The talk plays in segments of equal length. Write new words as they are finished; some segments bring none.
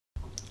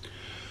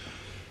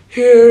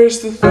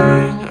Here's the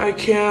thing, I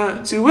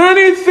can't do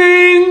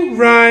anything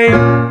right.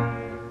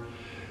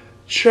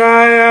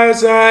 Try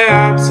as I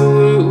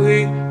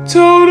absolutely,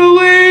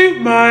 totally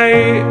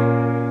might.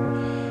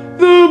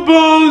 The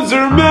bones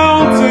are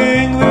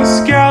melting, the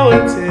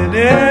skeleton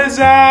is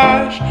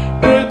ash.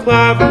 The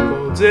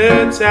clavicle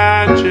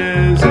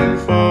detaches and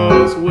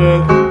falls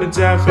with a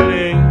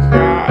deafening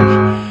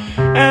crash.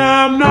 And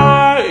I'm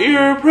not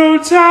your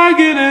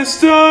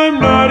protagonist, I'm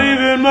not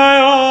even my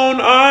own.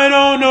 I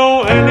don't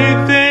know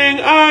anything,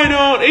 I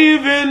don't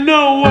even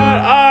know what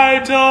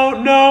I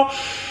don't know.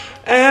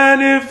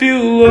 And if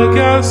you look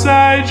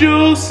outside,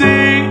 you'll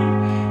see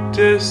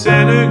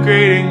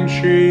disintegrating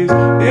trees.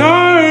 The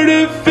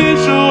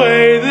artificial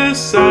way the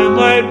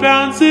sunlight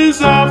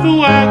bounces off the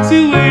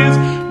waxy leaves.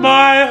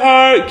 My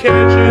heart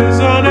catches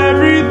on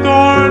every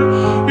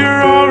thorn.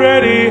 You're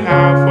already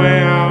halfway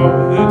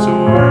out the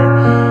door.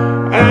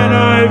 And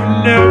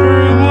I've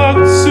never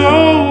looked so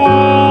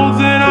old,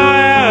 and I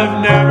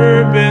have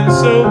never been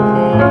so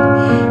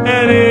cold.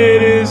 And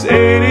it is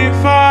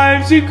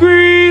 85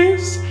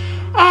 degrees.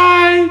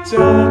 I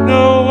don't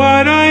know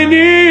what I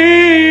need.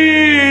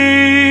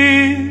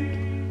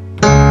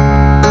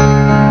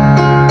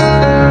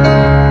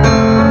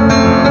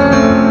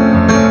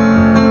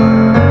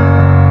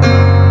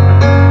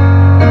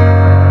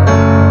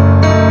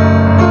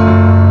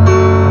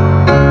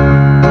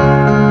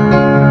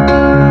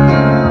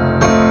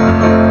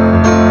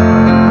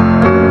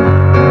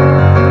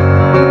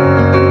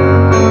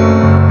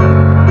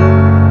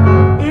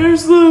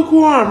 There's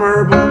lukewarm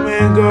herbal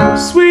mango,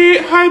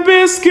 sweet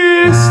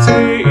hibiscus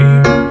tea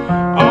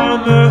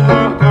on the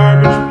hot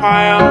garbage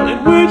pile in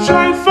which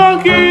I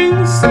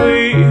fucking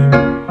sleep.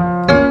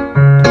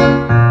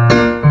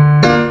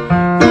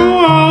 The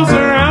walls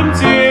are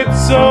empty,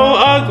 it's so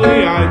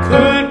ugly I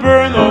could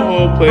burn the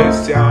whole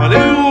place down. It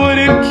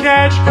wouldn't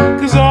catch,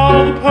 cause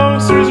all the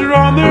posters are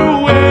on their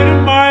way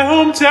to my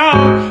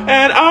hometown.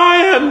 And I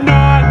am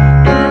not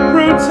your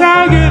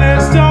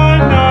protagonist,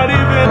 I'm not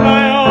even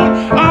my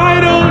own.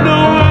 I don't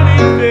know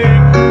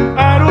anything,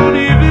 I don't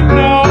even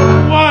know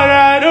what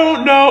I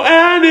don't know.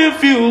 And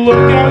if you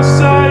look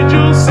outside,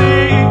 you'll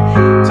see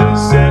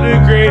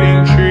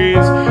disintegrating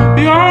trees.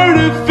 The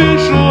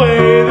artificial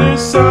way the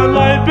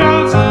sunlight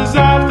bounces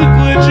off the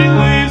glitching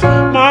leaves.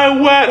 My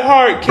wet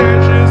heart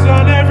catches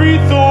on every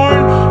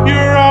thorn.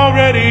 You're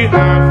already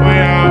halfway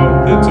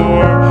out the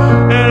door.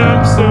 And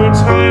I'm so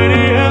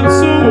tiny and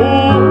so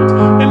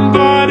old, and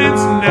God,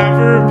 it's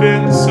never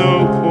been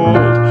so cold.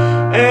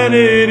 And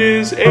it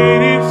is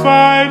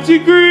 85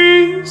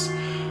 degrees.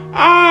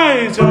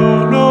 I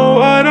don't know